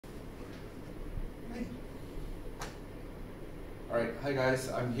Alright, hi guys,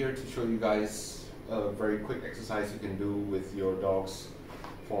 I'm here to show you guys a very quick exercise you can do with your dogs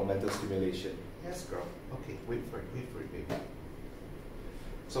for mental stimulation. Yes girl, okay, wait for it, baby.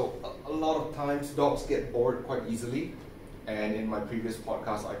 So a lot of times dogs get bored quite easily, and in my previous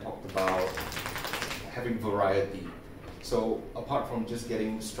podcast I talked about having variety. So apart from just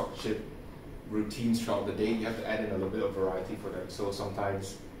getting structured routines throughout the day, you have to add in a little bit of variety for them. So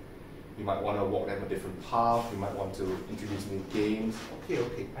sometimes you might want to walk them a different path, you might want to introduce new games.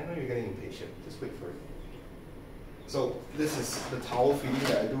 Okay, I know you're getting impatient, just wait for it. So this is the towel feeding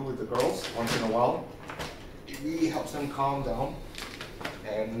that I do with the girls once in a while. It really helps them calm down,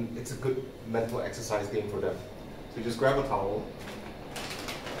 and it's a good mental exercise game for them. So you just grab a towel,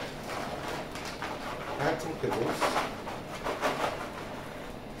 grab some pillows,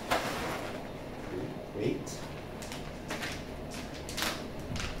 wait.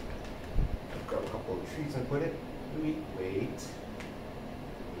 Grab a couple of treats and put it. Wait.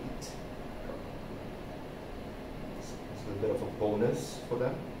 It's a bit of a bonus for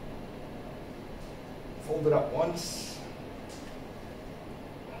them. Fold it up once.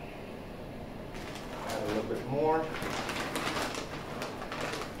 Add a little bit more.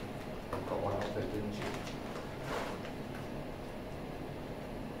 Got one out there, didn't you?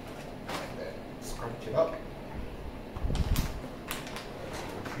 And then scrunch it up.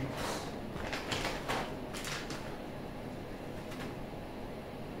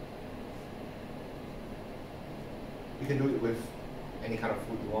 You can do it with any kind of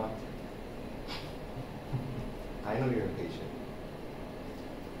food you want. I know you're impatient.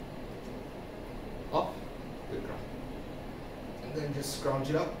 Up, good girl. And then just scrounge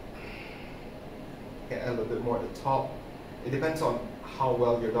it up. You can add a little bit more at the top. It depends on how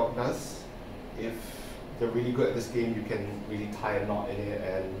well your dog does. If they're really good at this game, you can really tie a knot in it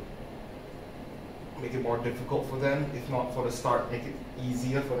and make it more difficult for them. If not, for the start, make it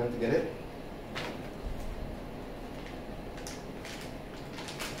easier for them to get it.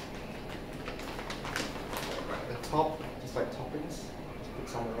 Top, just like toppings, just put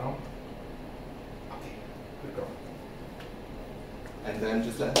some around. Okay, good girl. And then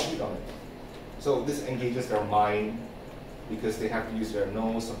just let them feed on it. So this engages their mind because they have to use their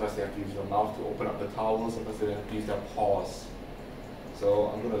nose, sometimes they have to use their mouth to open up the towel, sometimes they have to use their paws. So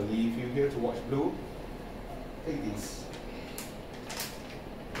I'm going to leave you here to watch Blue. Take these.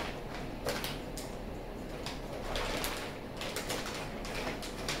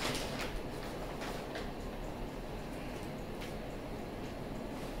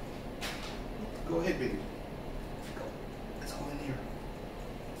 Go ahead, baby. Go. It's all in here.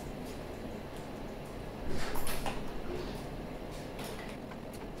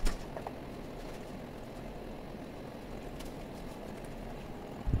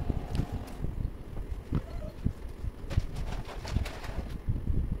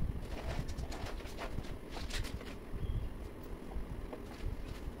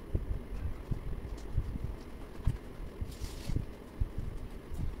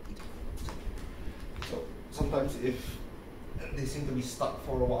 Sometimes if they seem to be stuck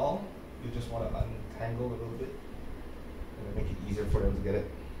for a while, you just want to untangle a little bit and then make it easier for them to get it.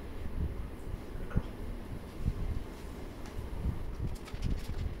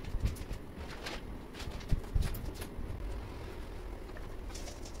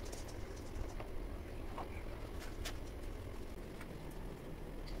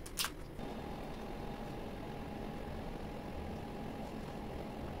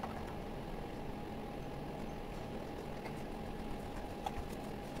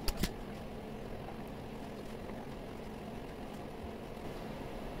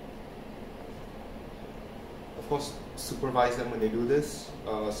 Of course, supervise them when they do this.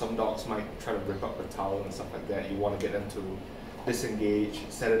 Some dogs might try to rip up the towel and stuff like that. You want to get them to disengage,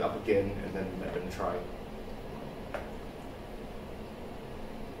 set it up again, and then let them try.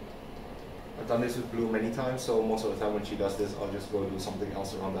 I've done this with Blue many times, so most of the time when she does this, I'll just go do something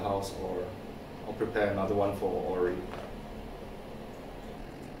else around the house, or I'll prepare another one for Ori.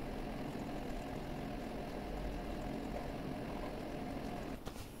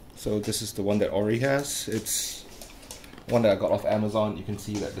 So this is the one that Ori has. It's one that I got off Amazon. You can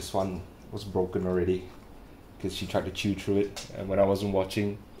see that this one was broken already because she tried to chew through it when I wasn't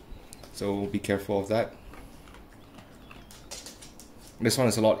watching. So be careful of that. This one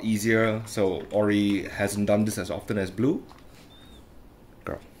is a lot easier, so Ori hasn't done this as often as Blue.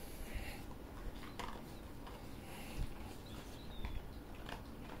 Girl.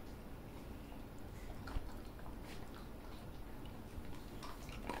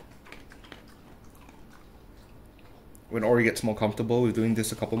 when Ori gets more comfortable with doing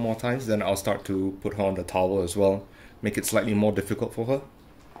this a couple more times, then I'll start to put her on the towel as well, make it slightly more difficult for her.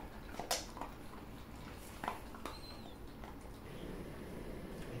 Are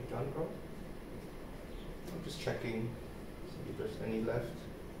you done, girl? I'm just checking, see if there's any left.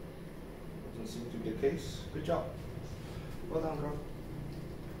 Doesn't seem to be the case. Good job. Well done, girl.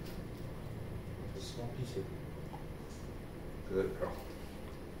 Just a small piece here. Good girl.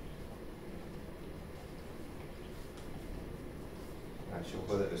 And show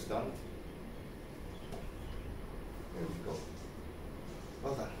her that it's done. There we go.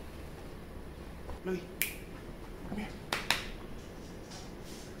 Well done. Louis, come here.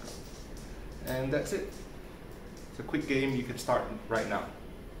 And that's it. It's a quick game you can start right now.